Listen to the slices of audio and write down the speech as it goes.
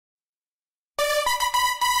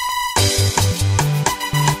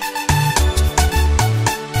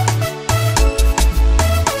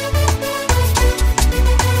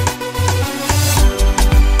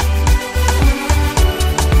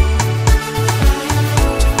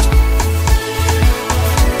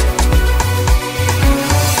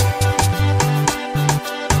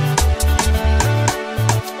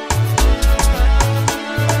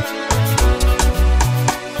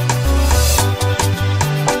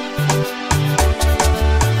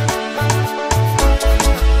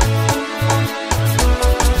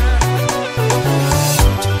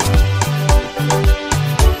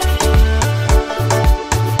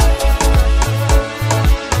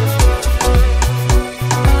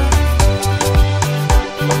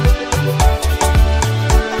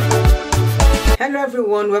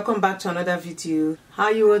everyone, welcome back to another video. How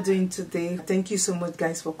you all doing today? Thank you so much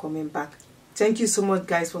guys for coming back. Thank you so much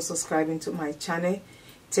guys for subscribing to my channel.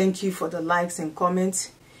 Thank you for the likes and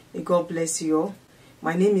comments. May God bless you all.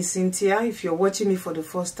 My name is Cynthia. If you're watching me for the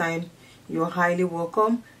first time, you're highly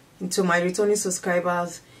welcome. And to my returning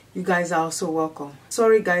subscribers, you guys are also welcome.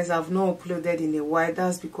 Sorry guys, I've not uploaded in a while.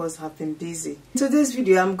 That's because I've been busy. In today's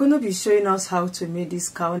video, I'm going to be showing us how to make this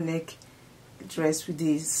cowl neck dress with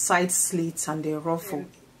the side slits and the ruffle.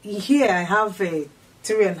 Here I have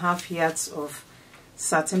 3.5 yards of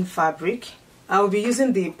satin fabric. I will be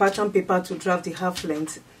using the pattern paper to draft the half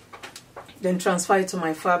length, then transfer it to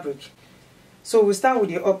my fabric. So we'll start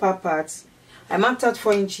with the upper part. I marked out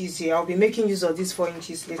 4 inches here. I'll be making use of these 4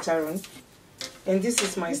 inches later on. And this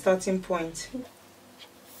is my starting point.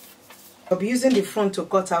 I'll be using the front to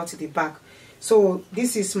cut out the back. So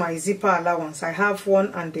this is my zipper allowance. I have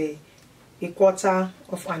 1 1/4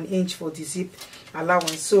 of an inch for the zip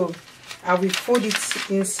allowance. So I will fold it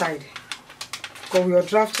inside because we are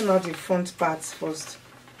drafting out the front part first.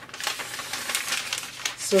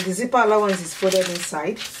 So the zipper allowance is folded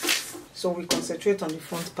inside. So we concentrate on the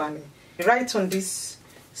front panel. Right on this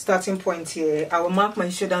starting point here, I will mark my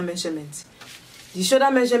shoulder measurement. The shoulder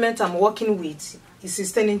measurement I'm working with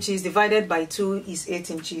is 10 inches divided by 2 is 8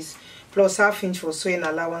 inches plus ½ inch for sewing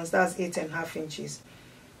allowance. That's 8.5 inches.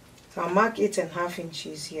 So I'll mark 8.5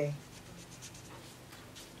 inches here.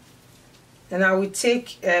 And I will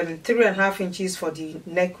take 3.5 inches for the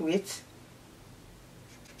neck width.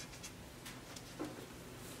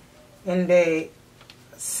 And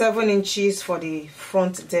 7 inches for the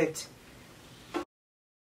front depth.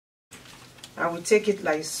 I will take it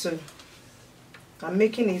like so. I'm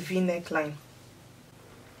making a V neckline.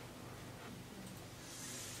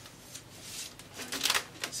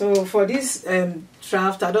 So for this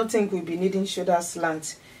draft, I don't think we'll be needing shoulder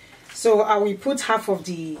slant. So I will put half of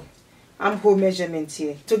the armhole measurement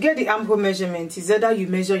here. To get the armhole measurement, is either you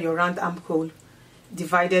measure your round armhole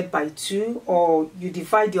divided by 2, or you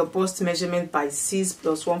divide your bust measurement by 6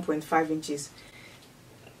 plus 1.5 inches.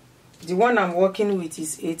 The one I'm working with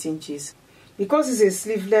is 8 inches. Because it's a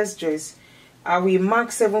sleeveless dress, I will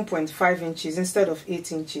mark 7.5 inches instead of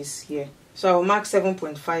 8 inches here. So I will mark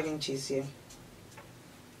 7.5 inches here.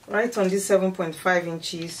 Right on this 7.5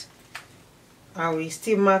 inches, I will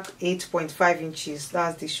still mark 8.5 inches.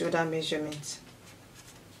 That's the shoulder measurement.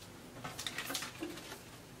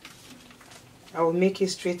 I will make a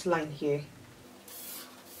straight line here.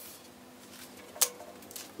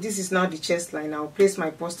 This is now the chest line. I will place my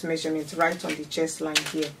bust measurement right on the chest line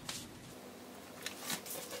here.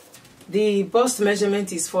 The bust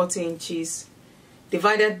measurement is 40 inches.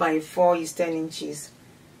 Divided by 4 is 10 inches.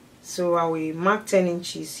 So I will mark 10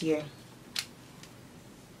 inches here.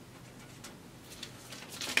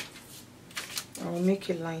 I will make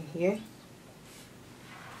a line here.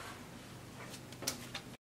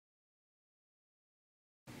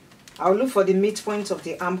 I will look for the midpoint of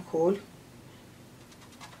the armhole.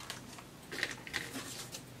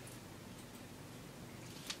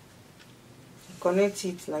 Connect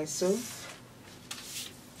it like so.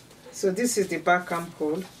 So this is the back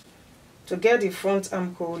armhole. To get the front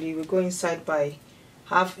armhole, you will go inside by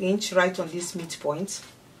 ½ inch right on this midpoint.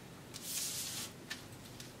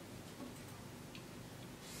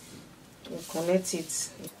 You connect it.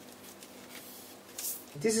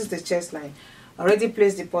 This is the chest line. I already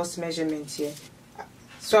placed the bust measurement here.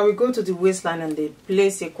 So I will go to the waistline and then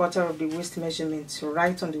place 1/4 of the waist measurement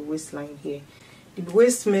right on the waistline here. The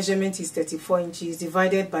waist measurement is 34 inches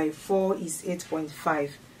divided by 4 is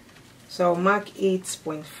 8.5. So I'll mark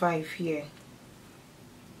 8.5 here.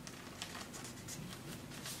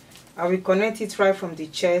 I will connect it right from the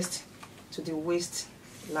chest to the waist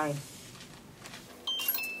line.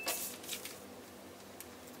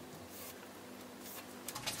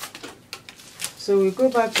 So we go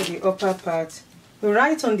back to the upper part.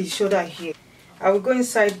 Right on the shoulder here, I will go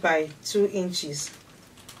inside by 2 inches.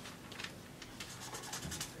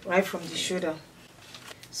 Right from the shoulder.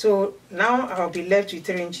 So now I'll be left with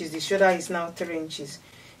 3 inches. The shoulder is now 3 inches.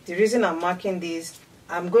 The reason I'm marking this,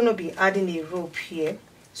 I'm going to be adding a rope here.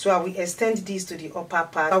 So I will extend this to the upper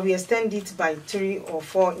part. I will extend it by 3 or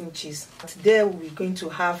 4 inches. There we're going to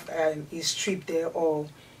have a strip there, or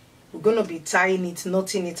we're going to be tying it,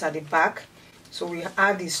 knotting it at the back. So we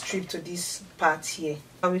add a strip to this part here.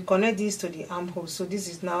 I will connect this to the armhole. So this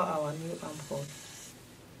is now our new armhole.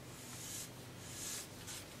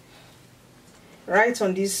 Right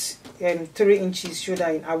on this 3 inches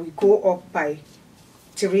shoulder, I will go up by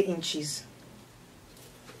 3 inches.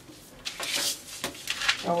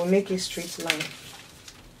 I will make a straight line.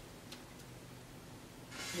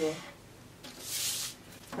 Yeah.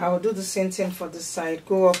 I will do the same thing for this side.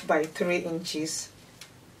 Go up by 3 inches.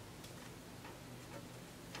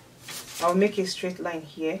 I'll make a straight line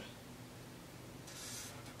here.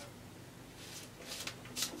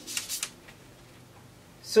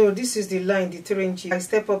 So this is the line, the 3 inches. I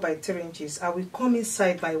step up by 3 inches. I will come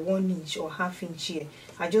inside by 1 inch or ½ inch here.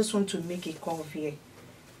 I just want to make a curve here.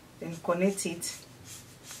 Then connect it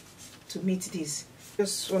to meet this.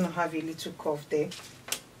 Just want to have a little curve there.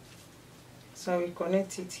 So I will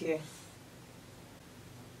connect it here.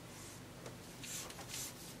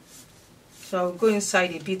 So I will go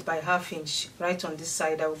inside a bit by ½ inch. Right on this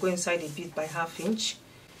side, I will go inside a bit by ½ inch.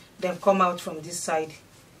 Then come out from this side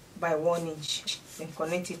by 1 inch. Then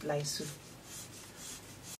connect it like so.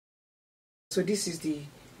 So this is the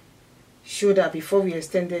shoulder before we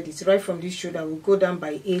extended it. Right from this shoulder, we'll go down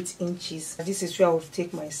by 8 inches. This is where I will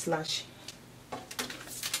take my slash.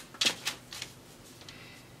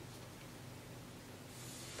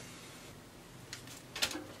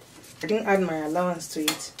 I didn't add my allowance to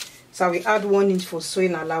it, so I will add 1 inch for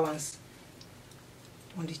sewing allowance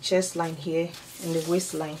on the chest line here and the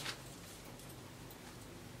waistline.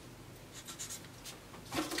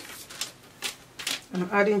 I'm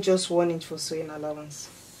adding just 1 inch for sewing allowance.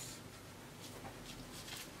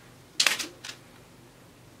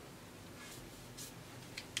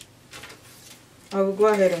 I will go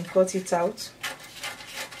ahead and cut it out.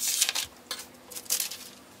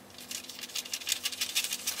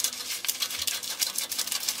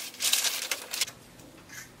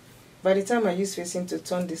 By the time I use facing to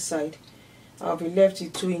turn this side, I'll be left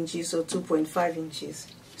with 2 inches or 2.5 inches.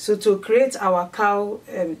 So to create our cowl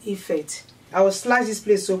effect, I will slice this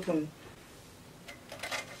place open.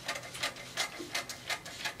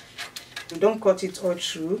 You don't cut it all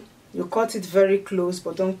through. You cut it very close,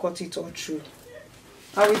 but don't cut it all through.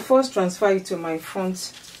 I will first transfer it to my front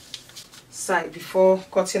side before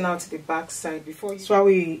cutting out the back side. So I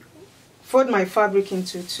will fold my fabric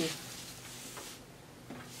into 2.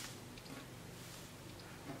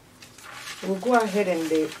 We'll go ahead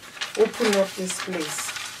and open up this place.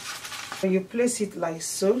 When you place it like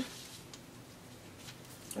so,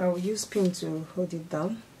 I will use pin to hold it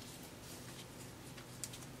down.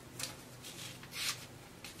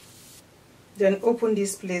 Then open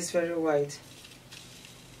this place very wide.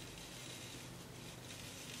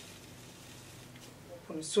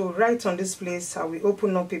 So right on this place, I will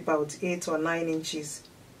open up about 8 or 9 inches.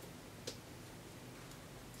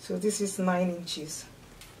 So this is 9 inches.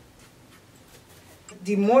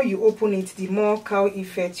 The more you open it, the more cowl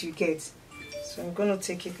effect you get. So I'm going to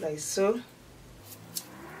take it like so.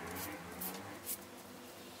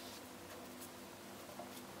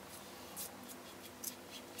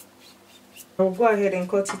 I'll go ahead and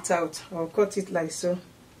cut it out. I'll cut it like so.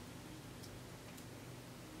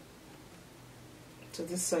 To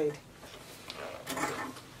this side.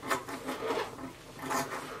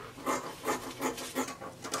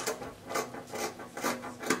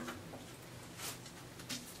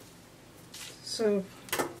 So,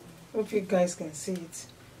 hope you guys can see it.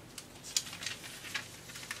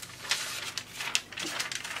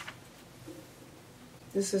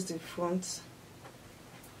 This is the front.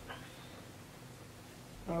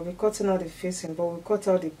 I'll be cutting out the facing, but we'll cut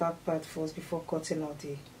out the back part first before cutting out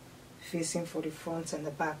the facing for the front and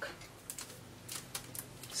the back.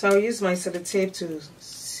 So I'll use my sellotape to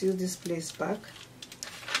seal this place back.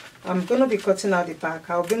 I'm going to be cutting out the back.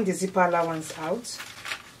 I'll bring the zipper allowance out.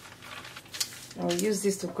 I'll use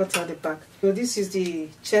this to cut out the back. So this is the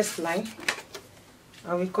chest line.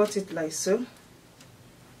 I will cut it like so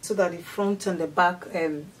that the front and the back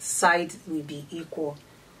side will be equal.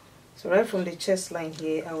 So right from the chest line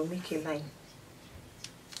here, I will make a line.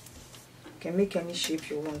 You can make any shape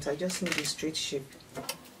you want. I just need a straight shape.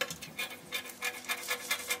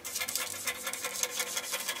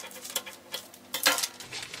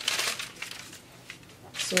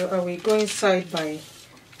 So I will go inside by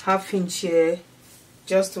 ½ inch here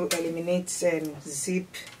just to eliminate zip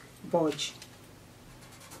bulge.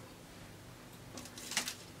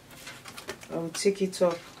 I will take it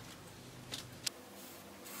up.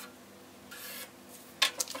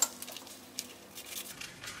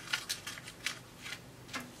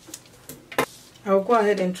 I'll go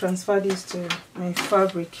ahead and transfer this to my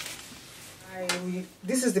fabric.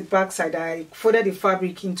 This is the back side. I folded the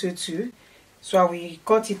fabric into 2, so I will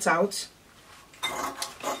cut it out.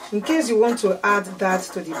 In case you want to add that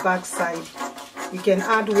to the back side, you can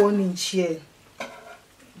add 1 inch here,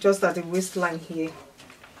 just at the waistline here.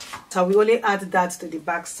 So I will only add that to the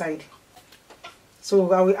back side.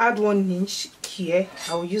 So I will add 1 inch here.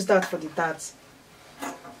 I will use that for the darts.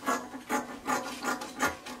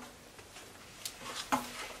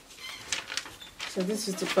 So this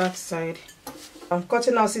is the back side. I'm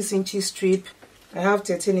cutting out 6 inches strip. I have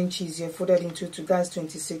 13 inches here folded into 2, that's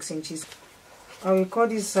 26 inches. I will cut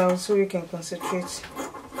this out so we can concentrate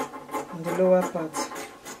on the lower part.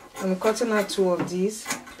 I'm cutting out 2 of these.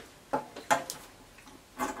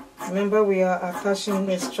 Remember, we are attaching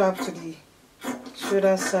a strap to the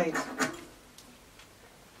shoulder side.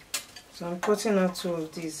 So I'm cutting out 2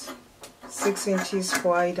 of these, 6 inches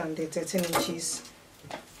wide and the 13 inches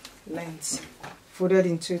length, folded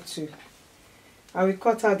into 2. I will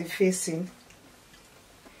cut out the facing.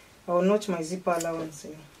 I will notch my zipper allowance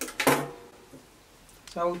here.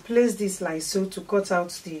 So I will place this like so to cut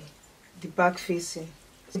out the back facing.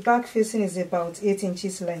 The back facing is about 8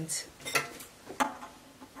 inches length.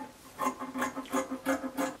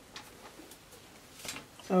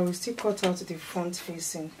 So I will still cut out the front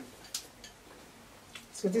facing.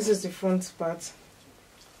 So this is the front part.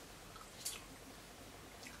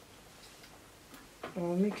 I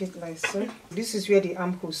will make it like so. This is where the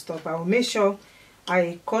armhole stops. I will make sure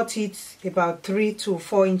I cut it about 3 to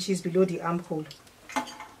 4 inches below the armhole.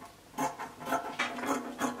 I'm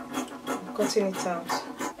cutting it out.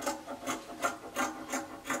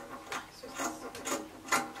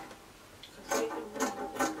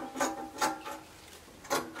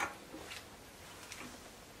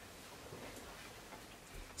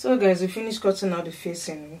 So guys, we finished cutting out the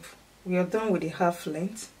facing. We are done with the half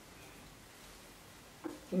length.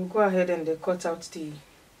 We'll go ahead and cut out the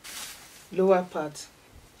lower part.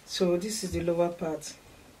 So this is the lower part.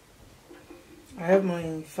 I have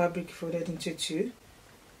my fabric folded into 2.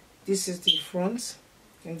 This is the front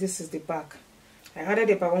and this is the back. I added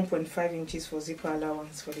about 1.5 inches for zipper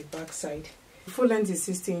allowance for the back side. The full length is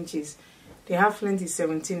 60 inches. The half length is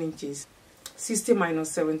 17 inches. 60 minus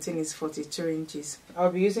 17 is 42 inches.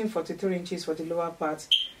 I'll be using 43 inches for the lower part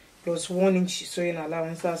plus 1 inch sewing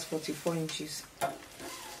allowance, that's 44 inches.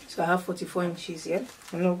 So I have 44 inches here.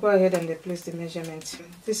 And I'll go ahead and place the measurement.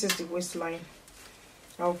 This is the waistline.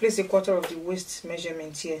 I'll place a quarter of the waist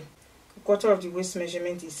measurement here. A quarter of the waist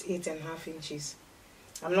measurement is 8.5 inches.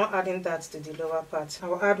 I'm not adding that to the lower part.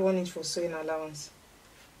 I'll add 1 inch for sewing allowance.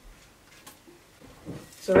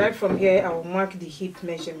 So right from here, I will mark the hip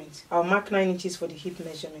measurement. I'll mark 9 inches for the hip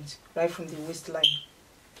measurement, right from the waistline.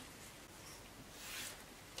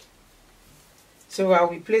 So I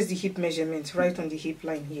will place the hip measurement right on the hip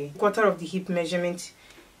line here. Quarter of the hip measurement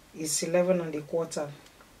is 11.25.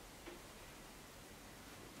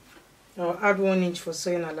 I'll add 1 inch for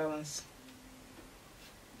sewing allowance.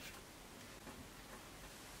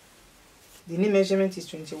 The knee measurement is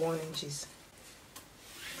 21 inches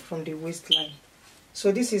from the waistline.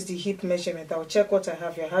 So this is the hip measurement. I'll check what I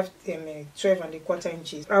have here. I have 12.25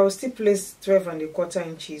 inches. I will still place 12.25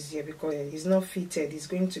 inches here because it's not fitted. It's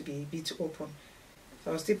going to be a bit open.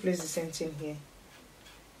 So I'll still place the same thing here.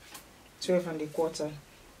 12.25.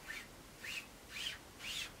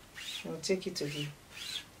 I'll take it to the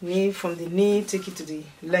knee. From the knee, take it to the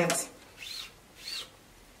length.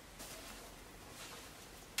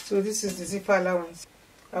 So this is the zipper allowance.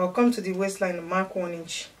 I'll come to the waistline and mark 1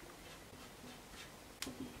 inch.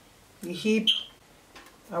 The hip,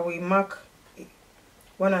 I will mark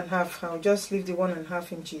 1.5. I'll just leave the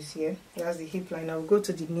 1.5 inches here. That's the hip line. I'll go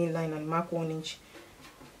to the knee line and mark 1 inch.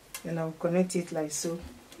 And I'll connect it like so.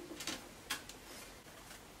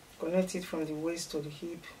 Connect it from the waist to the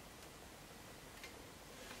hip.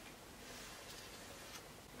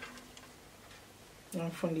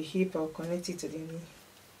 And from the hip, I'll connect it to the knee.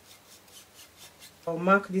 I'll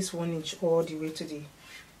mark this 1 inch all the way to the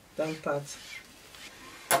down part.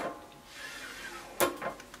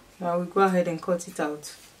 Now we go ahead and cut it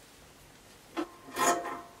out.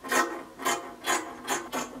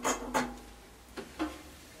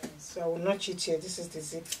 So I will notch it here. This is the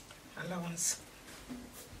zip allowance.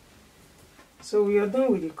 So we are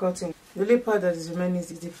done with the cutting. The only part that is remaining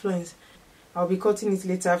is the flange. I'll be cutting it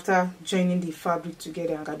later after joining the fabric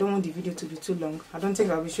together. I don't want the video to be too long. I don't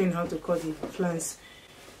think I'll be showing how to cut the flange.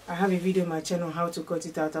 I have a video on my channel on how to cut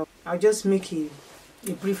it out. I'll just make a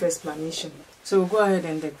brief explanation. So we'll go ahead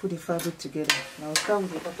and put the fabric together. Now I'll start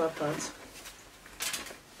with the upper part.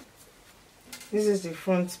 This is the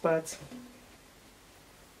front part.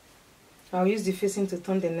 I'll use the facing to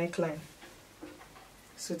turn the neckline.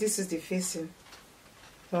 So this is the facing.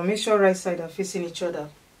 I'll make sure right side are facing each other.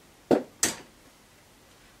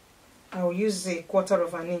 I'll use a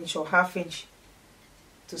 1/4 inch or 1/2 inch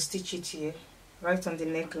to stitch it here, right on the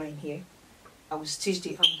neckline here. I will stitch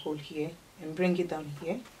the armhole here and bring it down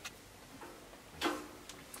here.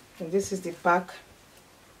 And this is the back.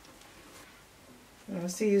 And I'll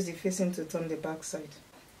still use the facing to turn the back side.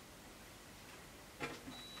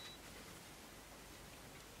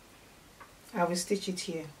 I will stitch it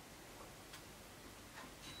here.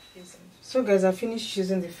 So guys, I finished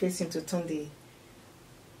using the facing to turn the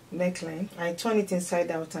neckline. I turn it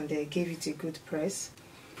inside out and I gave it a good press.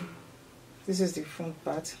 This is the front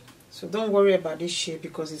part. So don't worry about this shape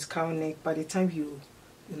because it's cow neck. By the time you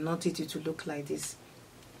knot it, it will look like this.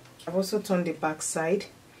 I've also turned the back side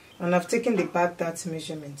and I've taken the back dart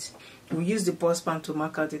measurement. We use the bust span to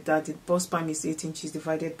mark out the dart. The bust span is 8 inches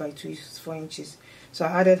divided by 2 is 4 inches. So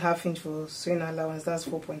I added ½ inch for sewing allowance, that's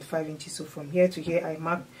 4.5 inches. So from here to here I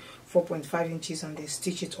marked 4.5 inches and then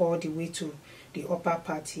stitch it all the way to the upper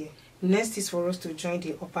part here. Next is for us to join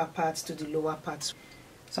the upper part to the lower part.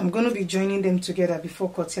 So I'm going to be joining them together before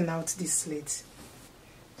cutting out this slit.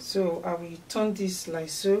 So I will turn this like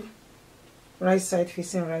so, right side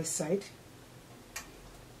facing right side.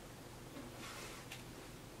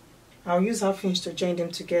 I'll use ½ inch to join them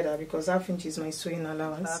together because ½ inch is my sewing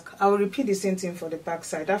allowance. I will repeat the same thing for the back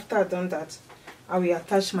side. After I've done that, I will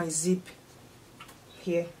attach my zip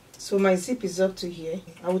here. So my zip is up to here.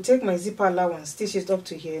 I will take my zipper allowance, stitch it up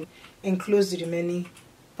to here, and close the remaining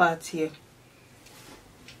part here.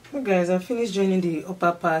 So guys, I finished joining the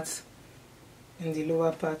upper part and the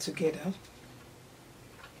lower part together.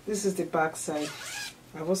 This is the back side.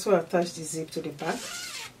 I've also attached the zip to the back.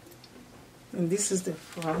 And this is the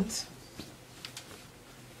front.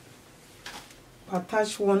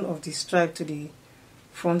 Attach one of the stripe to the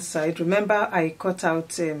front side. Remember I cut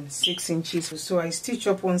out 6 inches, so I stitch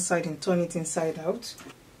up one side and turn it inside out.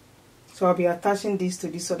 So I'll be attaching this to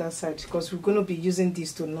this other side because we're going to be using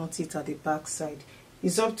this to knot it at the back side.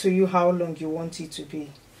 It's up to you how long you want it to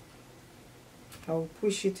be. I'll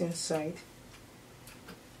push it inside.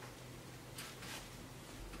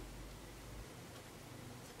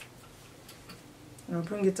 I'll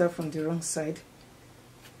bring it up from the wrong side.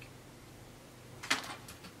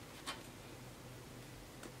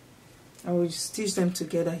 I will stitch them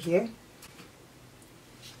together here.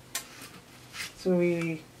 So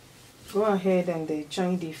we go ahead and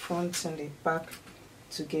join the front and the back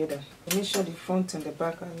together. Make sure the front and the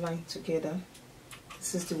back are lined together.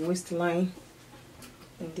 This is the waistline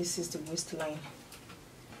and this is the waistline.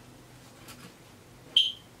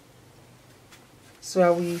 So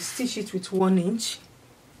I will stitch it with 1 inch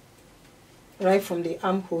right from the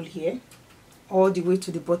armhole here all the way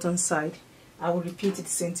to the bottom side. I will repeat it the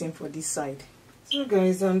same thing for this side. So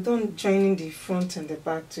guys, I'm done joining the front and the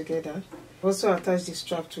back together. Also attach the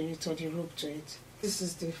strap to it or the rope to it. This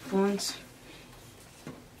is the front.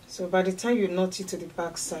 So by the time you knot it to the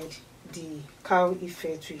back side, the cowl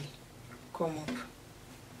effect will come up.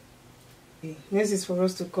 Next is for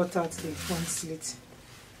us to cut out the front slit.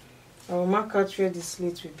 I will mark out where the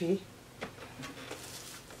slit will be.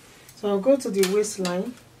 So I'll go to the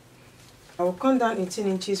waistline. I will come down 18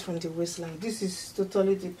 inches from the waistline. This is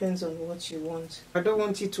totally depends on what you want. I don't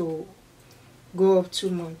want it to go up too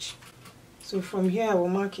much. So from here I will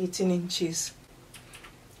mark 18 inches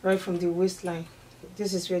right from the waistline.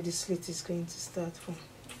 This is where the slit is going to start from.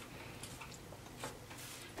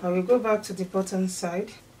 I will go back to the bottom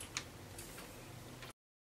side.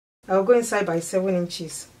 I will go inside by 7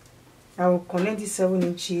 inches. I will connect the 7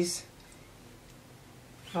 inches.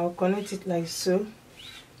 I will connect it like so.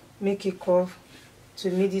 Make a curve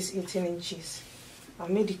to meet this 18 inches. I'll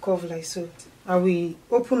make the curve like so. I will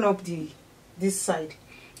open up this side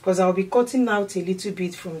because I'll be cutting out a little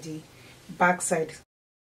bit from the back side.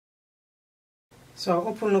 So I'll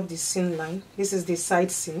open up the seam line. This is the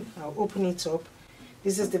side seam. I'll open it up.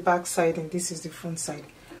 This is the back side and this is the front side.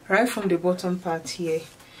 Right from the bottom part here,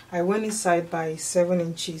 I went inside by 7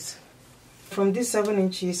 inches. From this 7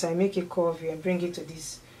 inches, I make a curve here and bring it to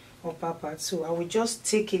this upper part. So I will just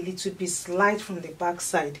take a little bit, slide from the back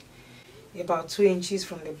side, about 2 inches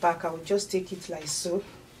from the back. I will just take it like so,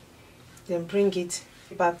 then bring it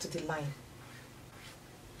back to the line.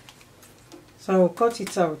 So I will cut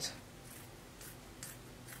it out.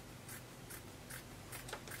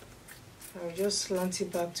 I will just slant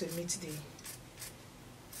it back to meet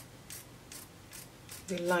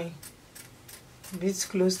the line, a bit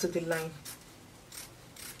close to the line.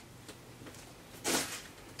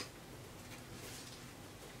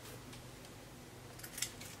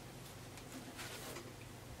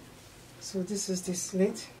 So this is the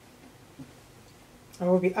slit. I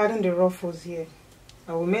will be adding the ruffles here.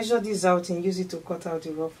 I will measure this out and use it to cut out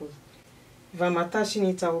the ruffles. If I'm attaching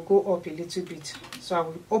it, I will go up a little bit. So I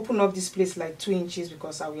will open up this place like 2 inches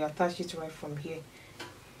because I will attach it right from here.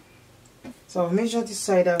 So I'll measure this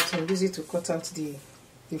side out and use it to cut out the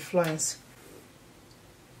flanks.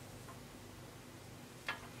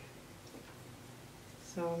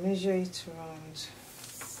 So I'll measure it around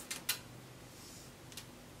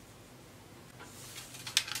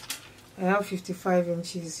I have 55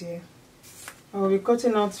 inches here. I will be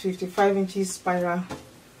cutting out 55 inches spiral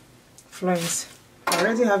flange. I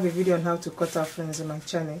already have a video on how to cut out flange on my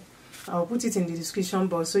channel. I'll put it in the description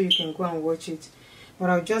box so you can go and watch it. But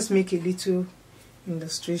I'll just make a little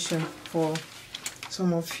illustration for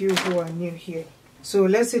some of you who are new here. So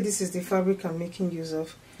let's say this is the fabric I'm making use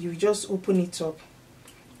of. You just open it up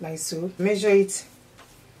like so. Measure it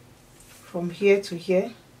from here to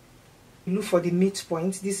here. Look for the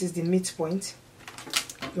midpoint. This is the midpoint.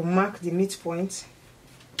 You mark the midpoint.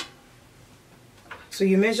 So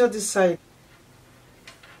you measure this side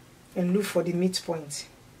and look for the midpoint.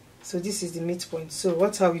 So this is the midpoint. So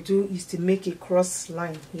what I will do is to make a cross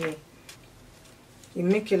line here. You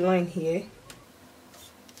make a line here.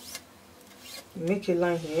 You make a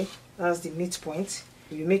line here. That's the midpoint.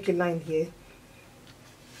 You make a line here.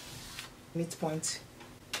 Midpoint.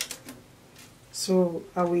 So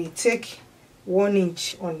I will take 1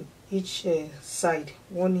 inch on each side.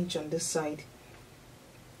 1 inch on this side.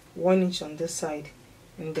 1 inch on this side.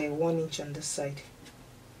 And then 1 inch on this side.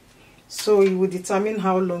 So you will determine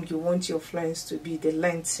how long you want your flange to be, the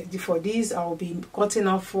length. For these, I will be cutting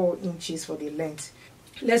out 4 inches for the length.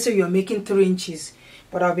 Let's say you're making 3 inches,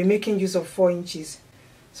 but I'll be making use of 4 inches.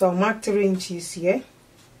 So I'll mark 3 inches here.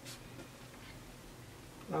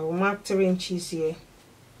 I will mark 3 inches here.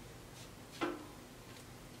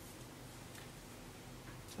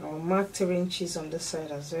 I will mark 3 inches on this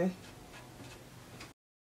side as well.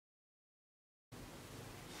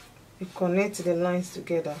 You connect the lines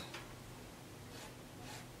together.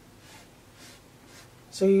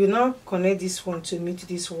 So you now connect this one to meet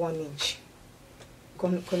this 1 inch.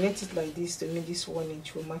 Connect it like this to meet this 1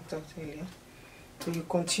 inch we marked out earlier. So you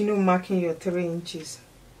continue marking your 3 inches.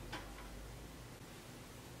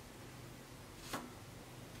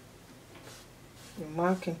 You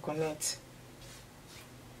mark and connect.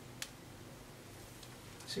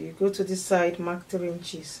 So you go to this side, mark 3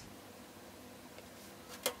 inches.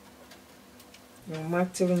 You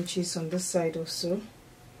mark 3 inches on this side also.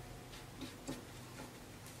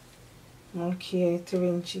 Mark here 3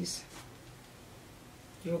 inches.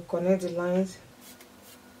 You connect the lines.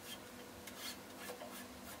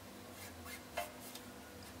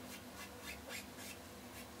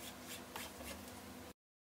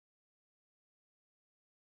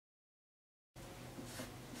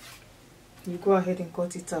 You go ahead and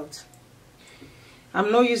cut it out. I'm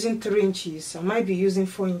not using 3 inches. I might be using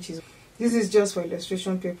 4 inches. This is just for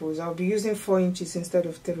illustration purposes. I'll be using 4 inches instead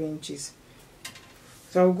of 3 inches.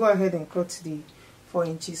 So I'll go ahead and cut the 4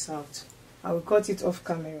 inches out. I will cut it off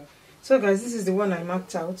camera. So guys, this is the one I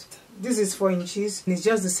marked out. This is 4 inches. It's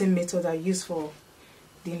just the same method I used for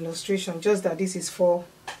the illustration, just that this is 4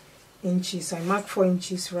 inches. I marked 4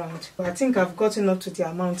 inches round. But I think I've gotten up to the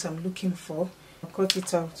amount I'm looking for. I'll cut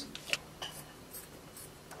it out.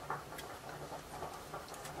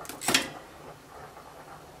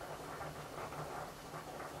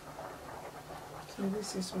 So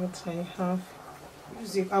this is what I have.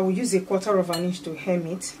 I will use 1/4 of an inch to hem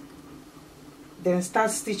it, then start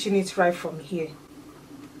stitching it right from here.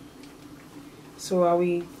 So I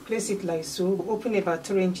will place it like so, open about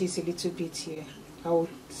 3 inches a little bit here. I will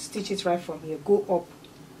stitch it right from here, go up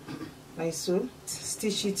like so,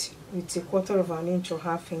 stitch it with 1/4 of an inch or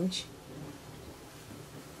 1/2 inch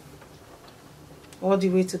all the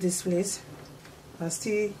way to this place, and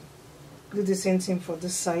still do the same thing for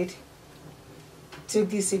this side. Take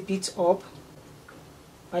this a bit up.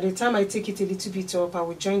 By the time I take it a little bit up, I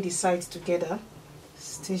will join the sides together,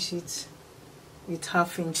 stitch it with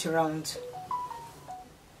 1/2 inch round.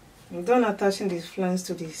 I'm done attaching the flange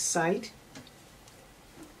to the side.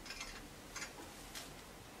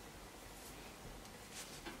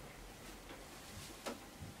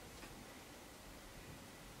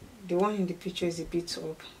 The one in the picture is a bit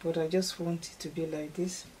up, but I just want it to be like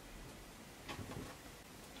this.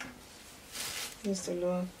 Here's the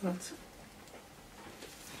lower part.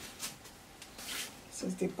 This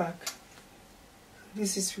is the back.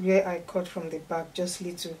 This is where I cut from the back, just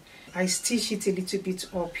little. I stitch it a little bit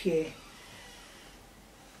up here,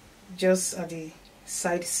 just at the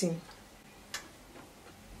side seam.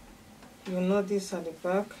 You'll knot this at the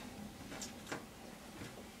back.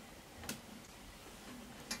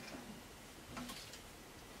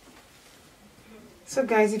 So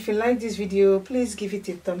guys, if you like this video, please give it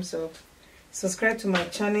a thumbs up. Subscribe to my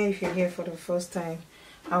channel if you're here for the first time.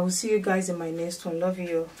 I will see you guys in my next one. Love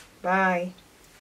you. Bye.